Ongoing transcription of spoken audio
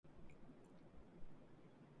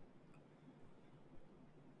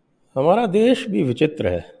हमारा देश भी विचित्र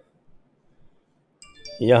है।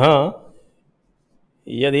 यहाँ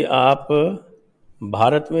यदि आप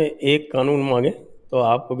भारत में एक कानून मांगे तो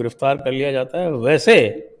आपको गिरफ्तार कर लिया जाता है। वैसे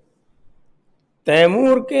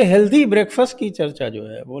तैमूर के हेल्दी ब्रेकफास्ट की चर्चा जो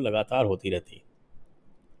है वो लगातार होती रहती है।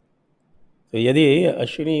 तो यदि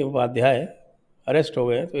अश्विनी उपाध्याय अरेस्ट हो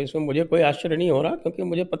गए तो इसमें मुझे कोई आश्चर्य नहीं हो रहा, क्योंकि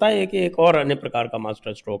मुझे पता है कि एक और अन्य प्रकार का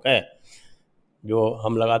मास्टर स्ट्रोक है जो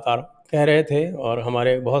हम लगातार कह रहे थे और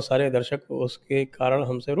हमारे बहुत सारे दर्शक उसके कारण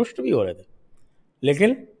हमसे रुष्ट भी हो रहे थे।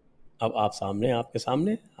 लेकिन अब आपके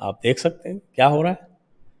सामने आप देख सकते हैं क्या हो रहा है।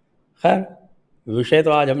 खैर, विषय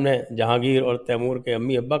तो आज हमने जहांगीर और तैमूर के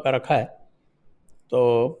अम्मी अब्बा का रखा है,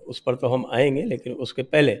 तो उस पर तो हम आएंगे, लेकिन उसके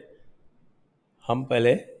पहले हम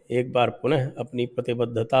एक बार पुनः अपनी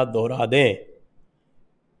प्रतिबद्धता दोहरा दें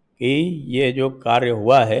कि ये जो कार्य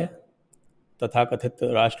हुआ है तथाकथित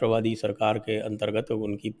राष्ट्रवादी सरकार के अंतर्गत,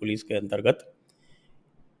 उनकी पुलिस के अंतर्गत,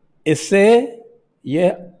 इससे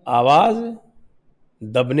यह आवाज़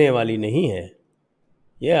दबने वाली नहीं है।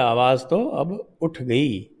 यह आवाज़ तो अब उठ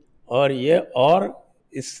गई और ये और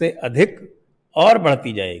इससे अधिक और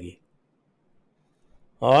बढ़ती जाएगी।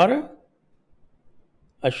 और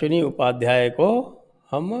अश्विनी उपाध्याय को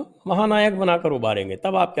हम महानायक बनाकर उभारेंगे।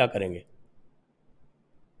 तब आप क्या करेंगे?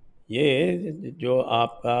 ये जो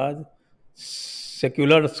आपका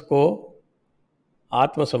सेक्युलर्स को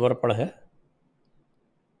आत्मसमर्पण है,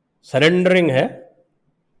 सरेंडरिंग है,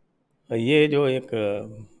 ये जो एक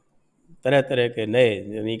तरह तरह के नए,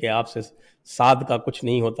 यानी कि आपसे साध का कुछ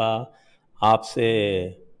नहीं होता, आपसे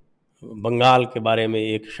बंगाल के बारे में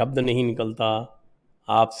एक शब्द नहीं निकलता,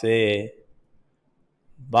 आपसे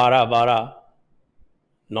 12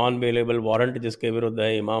 नॉन बेलेबल वारंट जिसके विरुद्ध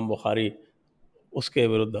है इमाम बुखारी, उसके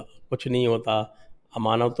विरुद्ध कुछ नहीं होता।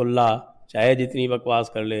 अमानतुल्लाह चाहे जितनी बकवास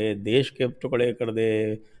कर ले, देश के टुकड़े कर दे,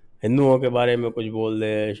 हिंदुओं के बारे में कुछ बोल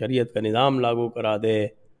दे, शरीयत का निज़ाम लागू करा दे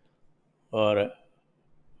और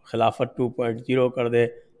खिलाफत 2.0 कर दे,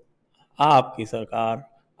 आपकी सरकार,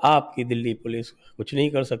 आपकी दिल्ली पुलिस कुछ नहीं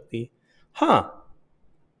कर सकती। हाँ,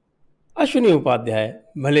 अश्विनी उपाध्याय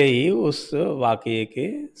भले ही उस वाकये के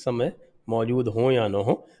समय मौजूद हों या न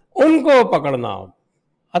हो, उनको पकड़ना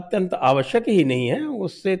अत्यंत आवश्यक ही नहीं है।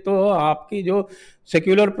 उससे तो आपकी जो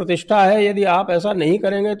सेक्युलर प्रतिष्ठा है, यदि आप ऐसा नहीं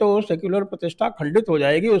करेंगे तो सेक्युलर प्रतिष्ठा खंडित हो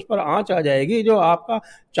जाएगी, उस पर आंच आ जाएगी। जो आपका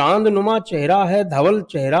चांदनुमा चेहरा है, धवल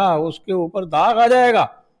चेहरा, उसके ऊपर दाग आ जाएगा।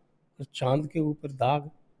 चांद के ऊपर दाग,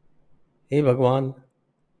 हे भगवान,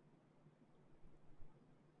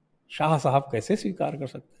 शाह साहब कैसे स्वीकार कर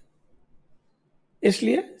सकते हैं?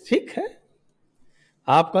 इसलिए ठीक है,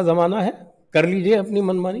 आपका ज़माना है, कर लीजिए अपनी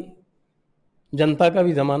मनमानी। जनता का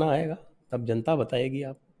भी ज़माना आएगा, तब जनता बताएगी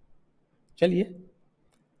आपको। चलिए,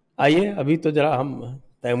 आइए अभी तो ज़रा हम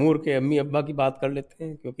तैमूर के अम्मी अब्बा की बात कर लेते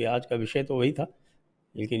हैं, क्योंकि आज का विषय तो वही था,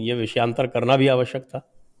 लेकिन ये विषयांतर करना भी आवश्यक था।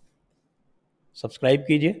 सब्सक्राइब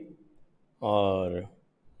कीजिए और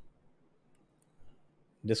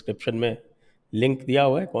डिस्क्रिप्शन में लिंक दिया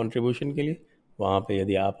हुआ है कंट्रीब्यूशन के लिए, वहाँ पे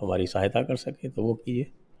यदि आप हमारी सहायता कर सकें तो वो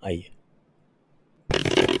कीजिए। आइए।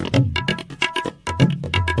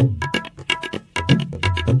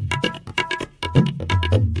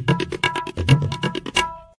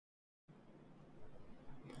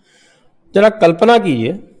 जरा कल्पना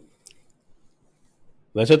कीजिए,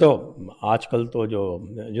 वैसे तो आजकल तो जो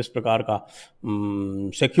जिस प्रकार का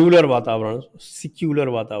सेक्युलर वातावरण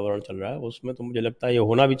चल रहा है, उसमें तो मुझे लगता है ये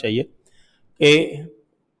होना भी चाहिए कि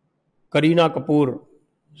करीना कपूर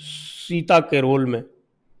सीता के रोल में,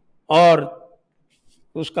 और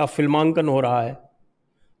उसका फिल्मांकन हो रहा है,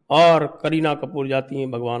 और करीना कपूर जाती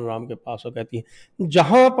हैं भगवान राम के पास और कहती हैं,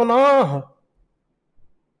 जहां पनाह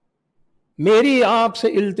मेरी आपसे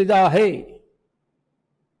इल्तिजा है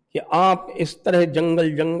कि आप इस तरह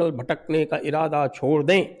जंगल जंगल भटकने का इरादा छोड़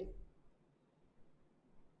दें।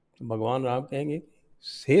 तो भगवान राम कहेंगे,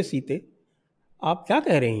 से सीते आप क्या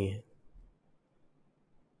कह रही हैं?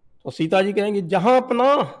 तो सीता जी कहेंगी, जहां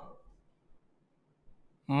पनाह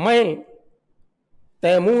मैं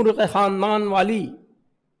तैमूर के खानदान वाली,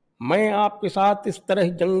 मैं आपके साथ इस तरह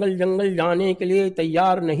जंगल जंगल जाने के लिए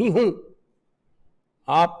तैयार नहीं हूं।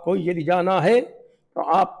 आपको यदि जाना है तो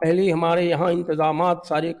आप पहले हमारे यहाँ इंतजामात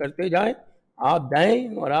सारे करते जाएं। आप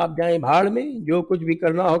जाएं और आप जाएं भाड़ में, जो कुछ भी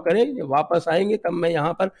करना हो करें। जब वापस आएंगे तब मैं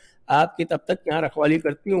यहाँ पर आपकी तब तक यहाँ रखवाली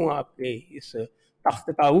करती हूँ, आपके इस तख्त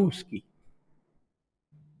ताऊस की।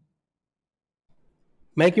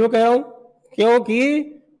 मैं क्यों कह रहा हूँ? क्योंकि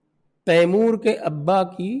तैमूर के अब्बा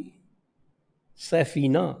की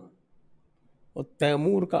सैफीना और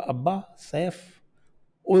तैमूर का अब्बा सैफ,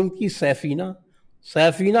 उनकी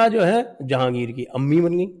सैफीना जो है जहांगीर की अम्मी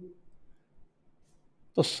बन गई।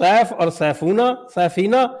 तो सैफ और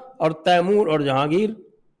सैफीना और तैमूर और जहांगीर,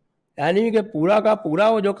 यानी कि पूरा का पूरा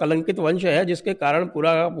वो जो कलंकित वंश है जिसके कारण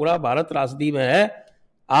पूरा का पूरा भारत त्रासदी में है,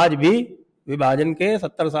 आज भी विभाजन के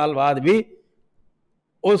 70 साल बाद भी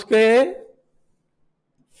उसके,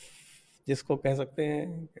 जिसको कह सकते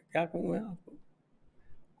हैं, क्या कहूँ मैं आपको,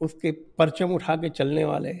 उसके परचम उठा के चलने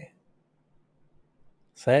वाले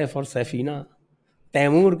सैफ और सैफीना,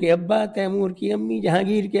 तैमूर के अब्बा, तैमूर की अम्मी,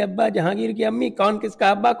 जहांगीर के अब्बा, जहांगीर की अम्मी, कौन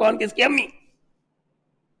किसका अब्बा, कौन किसकी अम्मी?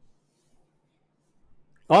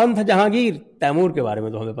 कौन था जहांगीर? तैमूर के बारे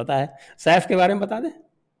में तो हमें पता है, सैफ के बारे में बता दें,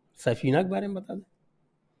 सैफीना के बारे में बता दें।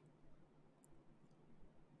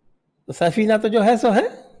 तो सैफीना तो जो है सो है,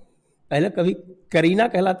 पहले कभी करीना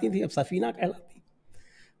कहलाती थी, अब सफीना कहलाती।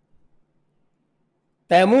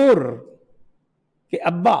 तैमूर के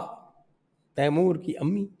अब्बा, तैमूर की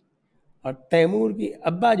अम्मी और तैमूर की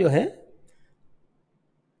अब्बा जो है,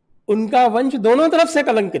 उनका वंश दोनों तरफ से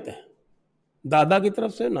कलंकित है, दादा की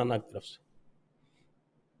तरफ से, नाना की तरफ से।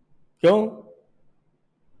 क्यों?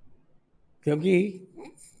 क्योंकि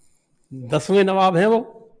 10वें नवाब हैं वो।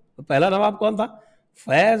 तो पहला नवाब कौन था?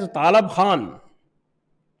 फैज तालब खान।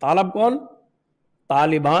 तालब कौन?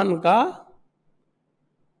 तालिबान का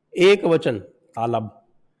एक वचन तालब,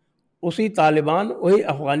 उसी तालिबान, वही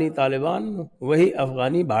अफगानी तालिबान, वही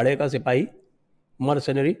अफगानी भाड़े का सिपाही,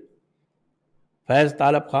 मर्सनरी, फैज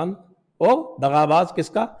तालब खान। वो दगाबाज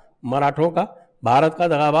किसका? मराठों का, भारत का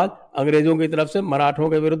दगाबाज, अंग्रेजों की तरफ से मराठों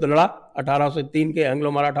के विरुद्ध लड़ा 1803 के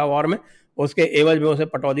एंग्लो मराठा वॉर में, उसके एवज में उसे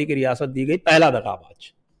पटौदी की रियासत दी गई। पहला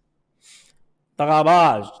दगाबाज,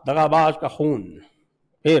 दगाबाज, दगाबाज का खून।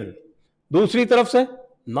 फिर दूसरी तरफ से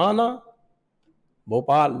नाना,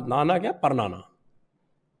 भोपाल, नाना क्या, परनाना,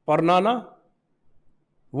 परनाना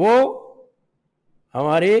वो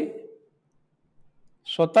हमारे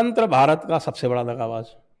स्वतंत्र भारत का सबसे बड़ा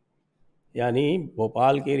दगाबाज, यानी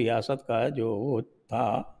भोपाल की रियासत का जो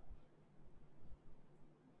था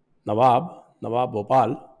नवाब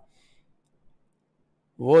भोपाल,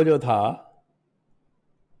 वो जो था,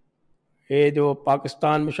 ये जो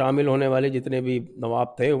पाकिस्तान में शामिल होने वाले जितने भी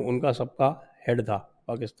नवाब थे उनका सबका हेड था,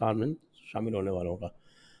 पाकिस्तान में शामिल होने वालों का।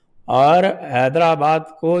 और हैदराबाद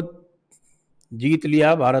को जीत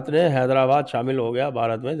लिया भारत ने, हैदराबाद शामिल हो गया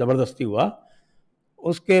भारत में, ज़बरदस्ती हुआ।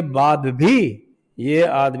 उसके बाद भी ये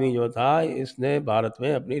आदमी जो था, इसने भारत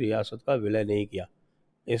में अपनी रियासत का विलय नहीं किया।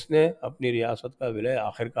 इसने अपनी रियासत का विलय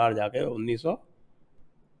आखिरकार जाके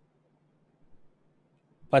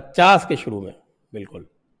 1950 के शुरू में, बिल्कुल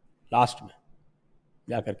लास्ट में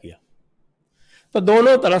जाकर किया। तो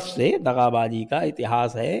दोनों तरफ से दगाबाजी का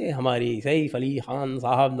इतिहास है। हमारी सैफ अली खान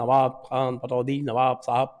साहब, नवाब खान पटौदी, नवाब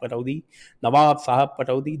साहब पटौदी, नवाब साहब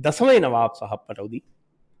पटौदी, 10वें नवाब साहब पटौदी,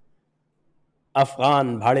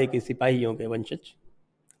 अफगान भाड़े के सिपाहियों के वंशज।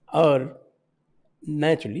 और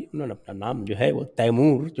नेचुरली उन्होंने अपना नाम जो है वो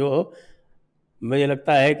तैमूर, जो मुझे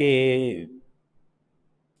लगता है कि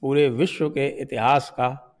पूरे विश्व के इतिहास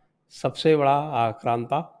का सबसे बड़ा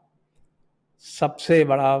आक्रांता, सबसे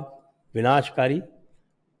बड़ा विनाशकारी,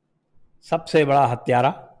 सबसे बड़ा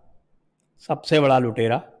हत्यारा, सबसे बड़ा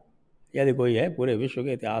लुटेरा यदि कोई है पूरे विश्व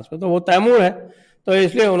के इतिहास में तो वो तैमूर है। तो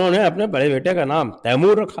इसलिए उन्होंने अपने बड़े बेटे का नाम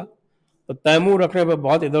तैमूर रखा। तो तैमूर रखने पर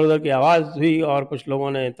बहुत इधर उधर की आवाज़ हुई और कुछ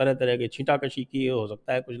लोगों ने तरह तरह की छींटाकशी की, हो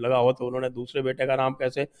सकता है कुछ लगा हो। तो उन्होंने दूसरे बेटे का नाम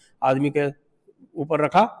कैसे आदमी के ऊपर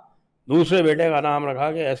रखा? दूसरे बेटे का नाम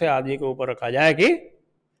रखा कि ऐसे आदमी के ऊपर रखा जाए कि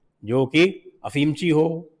जो कि अफीमची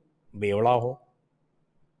हो, बेवड़ा हो,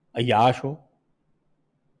 अय्याश हो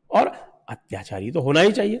और अत्याचारी तो होना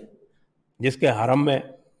ही चाहिए, जिसके हरम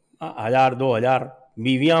में 1000-2000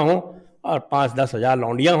 बीवियां हों और 5-10 हजार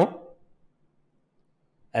लौंडियां हों।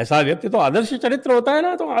 ऐसा व्यक्ति तो आदर्श चरित्र होता है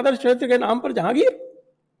ना। तो आदर्श चरित्र के नाम पर जहांगीर,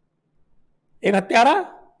 एक हत्यारा,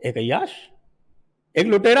 एक अय्याश, एक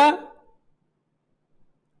लुटेरा,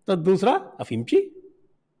 तो दूसरा अफीमची।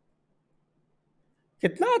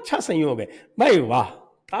 कितना अच्छा संयोग है भाई, वाह,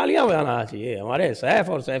 तालियां बजाना चाहिए। हमारे सैफ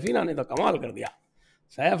और सैफीना ने तो कमाल कर दिया।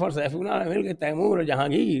 सैफ और सैफीना ने मिलकर तैमूर और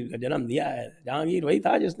जहांगीर का जन्म दिया है। जहांगीर वही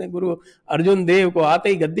था जिसने गुरु अर्जुन देव को आते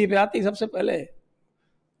ही, गद्दी पे आते ही सबसे पहले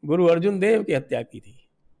गुरु अर्जुन देव की हत्या की थी।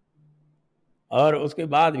 और उसके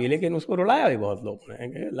बाद भी, लेकिन उसको रुलाया भी बहुत लोगों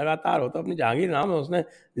ने, लगातार हो। तो अपनी जहांगीर नाम में उसने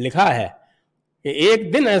लिखा है कि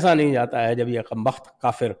एक दिन ऐसा नहीं जाता है जब ये कमबख्त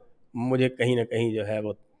काफिर मुझे कहीं ना कहीं जो है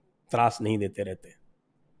वो त्रास नहीं देते रहते।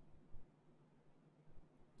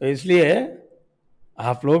 तो इसलिए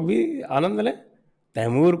आप लोग भी आनंद लें,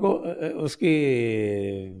 तैमूर को उसकी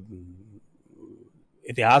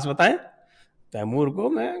इतिहास बताएं। तैमूर को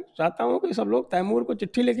मैं चाहता हूं कि सब लोग तैमूर को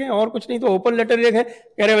चिट्ठी लिखें, और कुछ नहीं तो ओपन लेटर लिखें,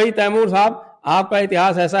 कह रहे भाई तैमूर साहब आपका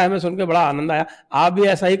इतिहास ऐसा है, हमें सुन के बड़ा आनंद आया, आप भी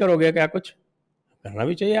ऐसा ही करोगे क्या? कुछ करना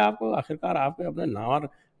भी चाहिए आपको, आखिरकार आपके अपने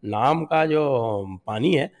नाम का जो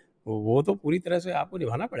पानी है वो तो पूरी तरह से आपको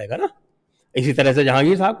निभाना पड़ेगा ना। इसी तरह से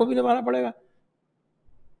जहांगीर साहब को भी निभाना पड़ेगा।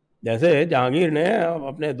 जैसे जहांगीर ने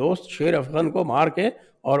अपने दोस्त शेर अफगन को मार के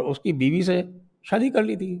और उसकी बीवी से शादी कर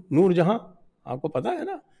ली थी, नूरजहां, आपको पता है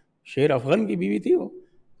ना, शेर अफगन की बीवी थी वो।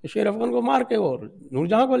 तो शेर अफगन को मार के वो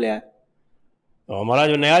नूरजहां को ले आए। तो हमारा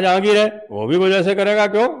जो नया जहांगीर है वो भी कुछ ऐसे करेगा।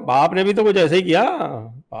 क्यों? बाप ने भी तो कुछ ऐसे ही किया।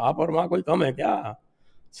 बाप और माँ कोई कम है क्या?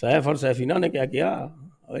 सैफ और सैफीना ने क्या किया?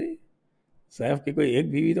 अरे सैफ की कोई एक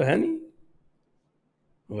बीवी तो है नहीं,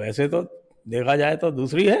 वैसे तो देखा जाए तो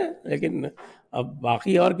दूसरी है, लेकिन अब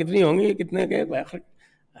बाकी और कितनी होंगी, कितने के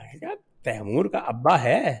क्या? तैमूर का अब्बा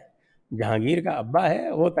है, जहांगीर का अब्बा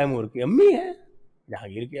है, वो तैमूर की अम्मी है,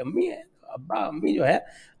 जहांगीर की अम्मी है। तो अब्बा अम्मी जो है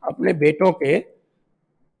अपने बेटों के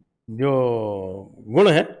जो गुण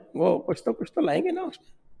हैं वो कुछ तो लाएंगे ना उसमें।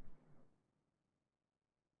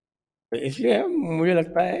 तो इसलिए मुझे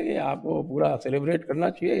लगता है कि आपको पूरा सेलिब्रेट करना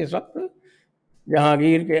चाहिए इस वक्त।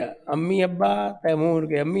 जहांगीर के अम्मी अब्बा, तैमूर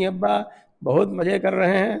के अम्मी अब्बा बहुत मज़े कर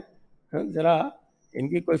रहे हैं। ज़रा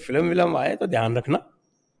इनकी कोई फिल्म विल्म आए तो ध्यान रखना,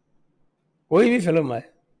 कोई भी फिल्म आए।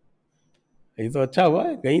 ये तो अच्छा हुआ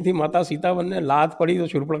है, गई थी माता सीता बनने, लात पड़ी तो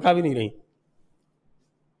शूर्पणखा भी नहीं रही,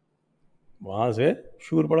 वहाँ से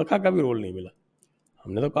शूर्पणखा का भी रोल नहीं मिला।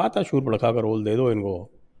 हमने तो कहा था शूर्पणखा का रोल दे दो इनको,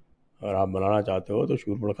 अगर आप बनाना चाहते हो तो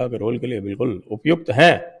शूर्पणखा के रोल के लिए बिल्कुल उपयुक्त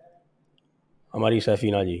हैं हमारी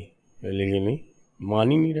सैफीना जी, लेकिन नहीं,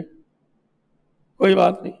 मान ही नहीं रहे। कोई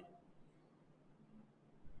बात नहीं,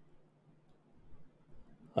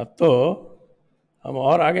 अब तो हम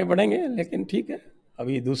और आगे बढ़ेंगे, लेकिन ठीक है,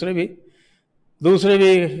 अभी दूसरे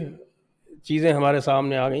भी चीज़ें हमारे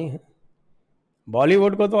सामने आ गई हैं।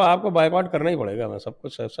 बॉलीवुड को तो आपको बायकॉट करना ही पड़ेगा, मैं सब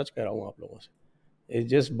कुछ सच कह रहा हूँ आप लोगों से।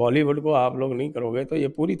 जिस बॉलीवुड को आप लोग नहीं करोगे तो ये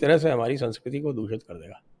पूरी तरह से हमारी संस्कृति को दूषित कर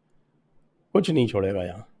देगा, कुछ नहीं छोड़ेगा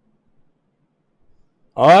यहाँ।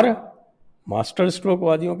 और मास्टर स्ट्रोक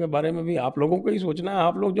वादियों के बारे में भी आप लोगों को ही सोचना है,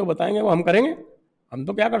 आप लोग जो बताएंगे वो हम करेंगे। हम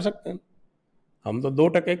तो क्या कर सकते हैं, हम तो 2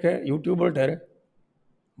 टके के यूट्यूबर ठहरे,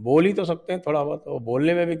 बोल ही तो सकते हैं थोड़ा बहुत। वो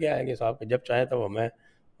बोलने में भी क्या है कि साहब जब चाहे तब हमें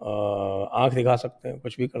आंख दिखा सकते हैं,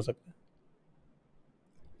 कुछ भी कर सकते हैं।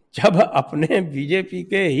 जब अपने बीजेपी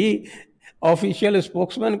के ही ऑफिशियल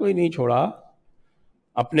स्पोक्समैन को ही नहीं छोड़ा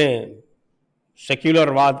अपने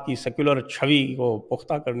सेक्युलरवाद की सेक्युलर छवि को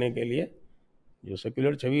पुख्ता करने के लिए, जो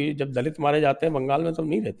सेक्युलर छवि जब दलित मारे जाते हैं बंगाल में तो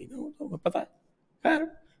नहीं रहती ना, वो तो पता है। खैर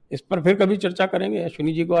इस पर फिर कभी चर्चा करेंगे,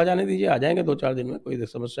 अश्विनी जी को आ जाने दीजिए, आ जाएंगे 2-4 दिन में, कोई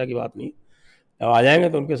समस्या की बात नहीं। अब आ जाएंगे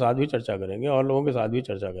तो उनके साथ भी चर्चा करेंगे और लोगों के साथ भी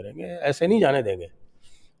चर्चा करेंगे, ऐसे नहीं जाने देंगे।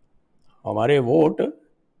 हमारे वोट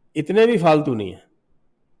इतने भी फालतू नहीं है।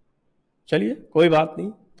 चलिए कोई बात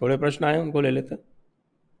नहीं, थोड़े प्रश्न आए उनको ले लेते हैं।